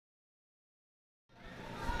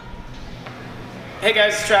Hey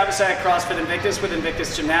guys, it's Travis at CrossFit Invictus with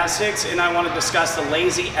Invictus Gymnastics, and I want to discuss the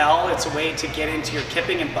lazy L. It's a way to get into your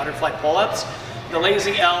kipping and butterfly pull-ups. The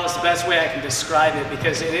lazy L is the best way I can describe it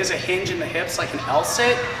because it is a hinge in the hips like an L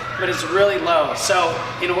sit, but it's really low. So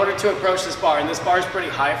in order to approach this bar, and this bar is pretty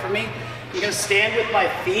high for me, I'm going to stand with my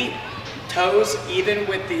feet, toes even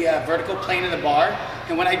with the vertical plane of the bar,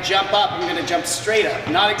 and when I jump up, I'm going to jump straight up.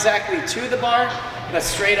 Not exactly to the bar, but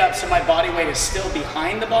straight up so my body weight is still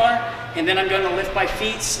behind the bar. And then I'm going to lift my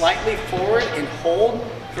feet slightly forward and hold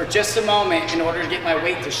for just a moment in order to get my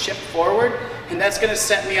weight to shift forward. And that's going to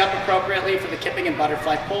set me up appropriately for the kipping and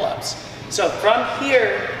butterfly pull-ups. So from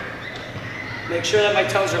here, make sure that my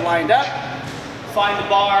toes are lined up, find the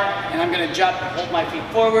bar, and I'm going to jump and hold my feet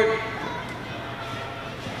forward.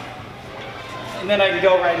 And then I can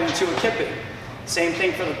go right into a kipping. Same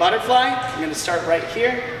thing for the butterfly. I'm going to start right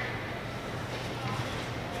here.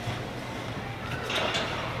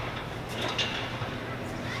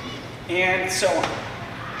 And so on.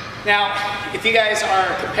 Now, if you guys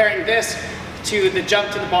are comparing this to the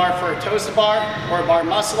jump to the bar for a toes to bar or a bar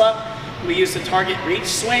muscle up, we use the target reach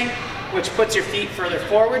swing, which puts your feet further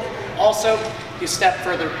forward. Also, you step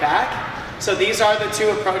further back. So these are the two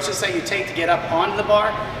approaches that you take to get up onto the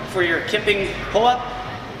bar for your kipping pull-up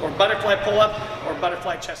or butterfly pull-up or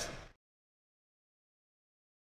butterfly chest.